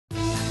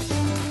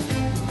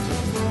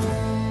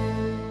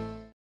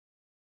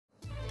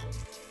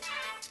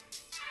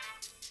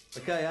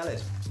Okay,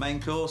 Alice,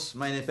 main course,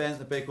 main event,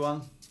 the big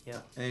one. Yeah.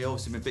 And you've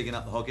obviously been bigging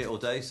up the hogget all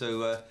day,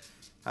 so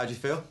how do you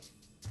feel?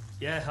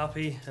 Yeah,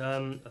 happy.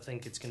 I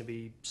think it's going to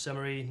be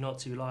summery, not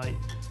too light,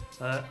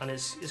 and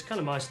it's kind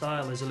of my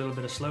style. There's a little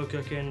bit of slow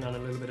cooking and a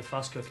little bit of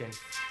fast cooking.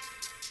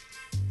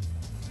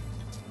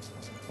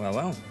 Well,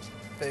 well.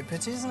 Very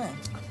pretty, isn't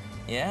it?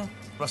 Yeah?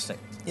 Rustic?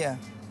 Yeah.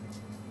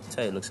 I'd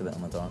say it looks a bit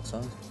on the dark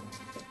side.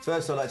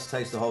 First, I'd like to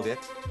taste the hogget.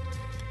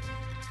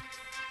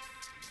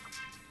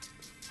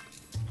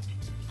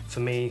 For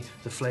me,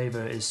 the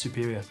flavour is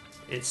superior.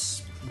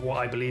 It's what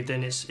I believed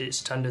in.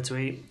 It's tender to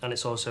eat, and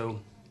it's also,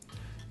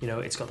 you know,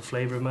 it's got the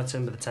flavour of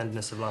mutton but the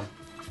tenderness of lamb.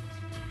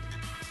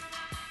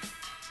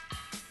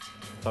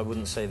 I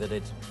wouldn't say that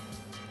it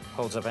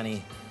holds up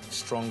any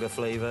stronger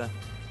flavour,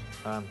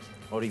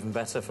 or even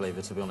better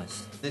flavour, to be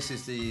honest. This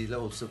is the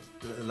little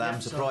lamb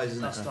surprise,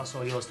 isn't it? That's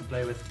all yours to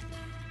play with.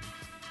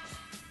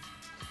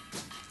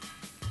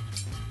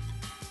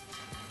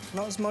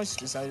 Not as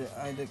moist as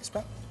I'd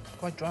expect.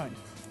 Quite dry.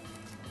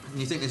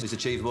 You think this is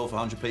achievable for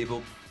 100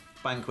 people?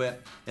 Banquet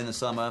in the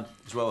summer,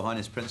 His Royal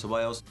Highness Prince of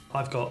Wales.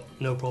 I've got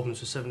no problems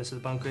with serving this at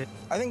the banquet.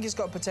 I think it's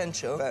got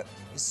potential, but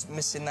it's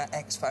missing that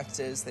X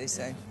factor, as they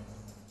say.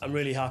 I'm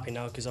really happy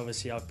now because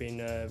obviously I've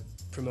been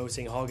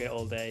promoting hogget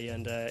all day,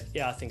 and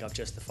yeah, I think I've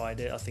justified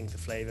it. I think the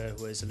flavour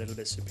was a little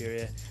bit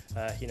superior.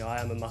 You know,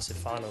 I am a massive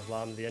fan of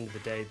lamb at the end of the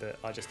day, but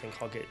I just think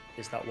hogget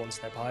is that one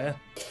step higher.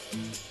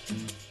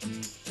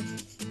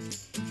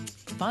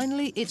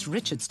 Finally, it's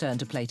Richard's turn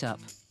to plate up.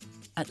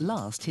 At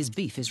last, his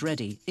beef is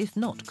ready, if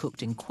not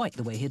cooked in quite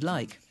the way he'd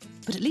like.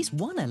 But at least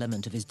one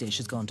element of his dish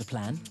has gone to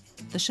plan,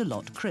 the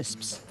shallot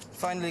crisps.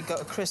 Finally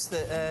got a crisp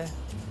that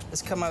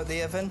has come out of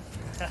the oven.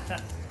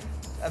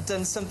 I've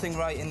done something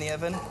right in the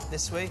oven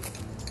this week.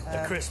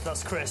 A crisp,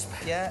 that's crisp.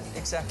 Yeah,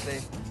 exactly.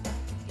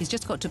 He's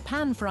just got to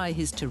pan-fry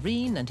his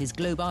terrine and his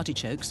globe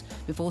artichokes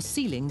before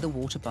sealing the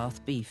water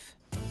bath beef.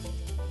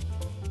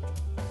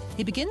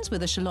 He begins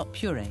with a shallot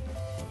puree,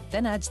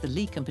 then adds the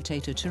leek and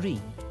potato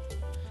terrine.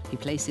 He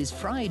places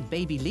fried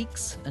baby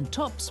leeks and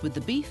tops with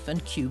the beef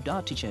and cubed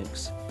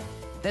artichokes.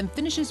 Then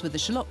finishes with the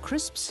shallot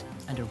crisps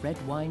and a red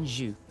wine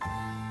jus.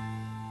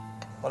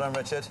 Well done,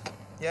 Richard.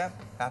 Yeah.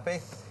 Happy?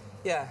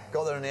 Yeah.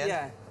 Got there in the end?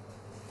 Yeah,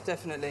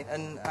 definitely.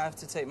 And I have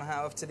to take my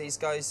hat off to these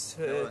guys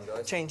for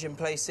changing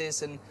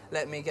places and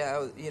letting me get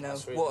out, you know,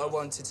 really what I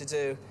wanted to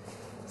do.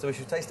 So we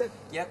should taste it?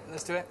 Yep,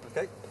 let's do it.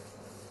 OK.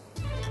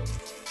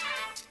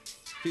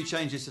 A few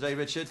changes today,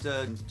 Richard.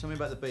 Tell me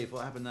about the beef.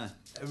 What happened there?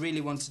 I really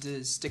wanted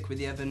to stick with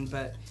the oven,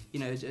 but you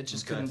know, I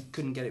just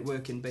couldn't get it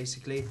working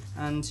basically.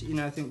 And you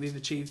know, I think we've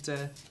achieved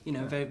a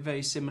very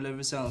very similar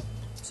result.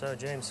 So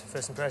James,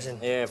 first impression?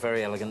 Yeah,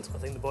 very elegant. I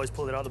think the boy's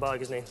pulled it out of the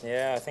bag, isn't he?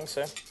 Yeah, I think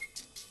so.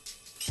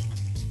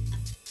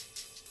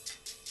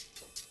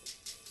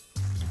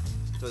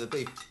 So the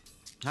beef,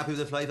 happy with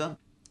the flavour?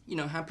 You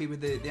know, happy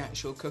with the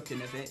actual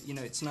cooking of it. You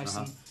know, it's nice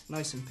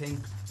and pink,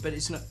 but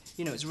it's not.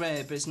 You know, it's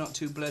rare, but it's not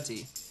too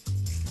bloody.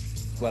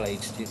 Well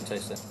aged, you can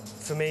taste it.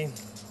 For me,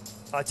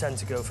 I tend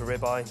to go for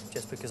ribeye,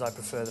 just because I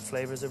prefer the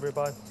flavours of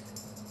ribeye.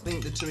 I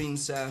think the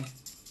terrine's,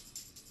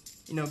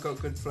 you know, got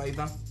good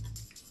flavour.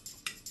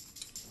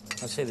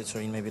 I'd say the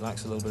terrine maybe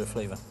lacks a little bit of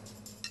flavour.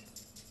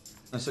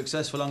 A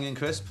successful onion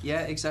crisp?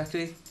 Yeah,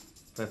 exactly.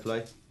 Fair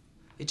play.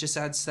 It just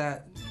adds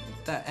that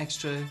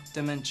extra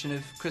dimension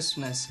of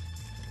crispness.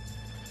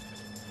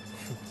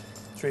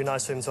 It's really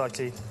nice for him to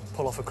actually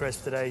pull off a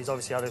crisp today. He's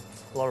obviously had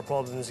a lot of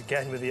problems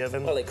again with the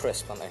oven. Well, they're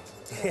crisp, aren't they?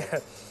 Yeah.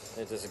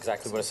 It is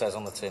exactly what it says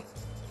on the tin.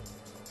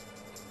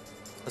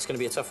 That's going to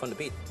be a tough one to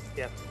beat.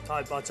 Yeah,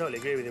 I totally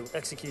agree with you.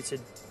 Executed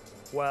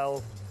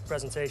well,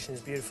 presentation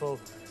is beautiful.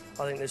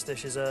 I think this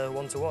dish is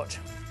one to watch.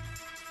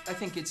 I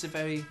think it's a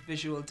very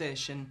visual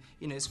dish, and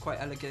you know, it's quite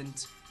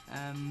elegant.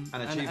 And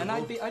achievable. And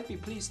I'd be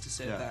pleased to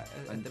serve that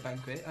at the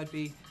banquet. I'd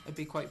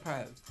be quite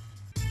proud.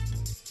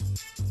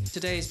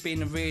 Today's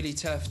been a really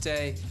tough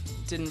day.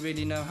 Didn't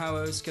really know how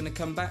I was going to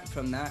come back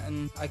from that,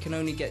 and I can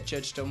only get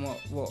judged on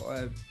what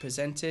I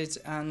presented,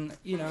 and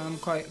you know, I'm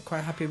quite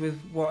happy with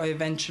what I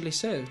eventually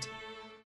served.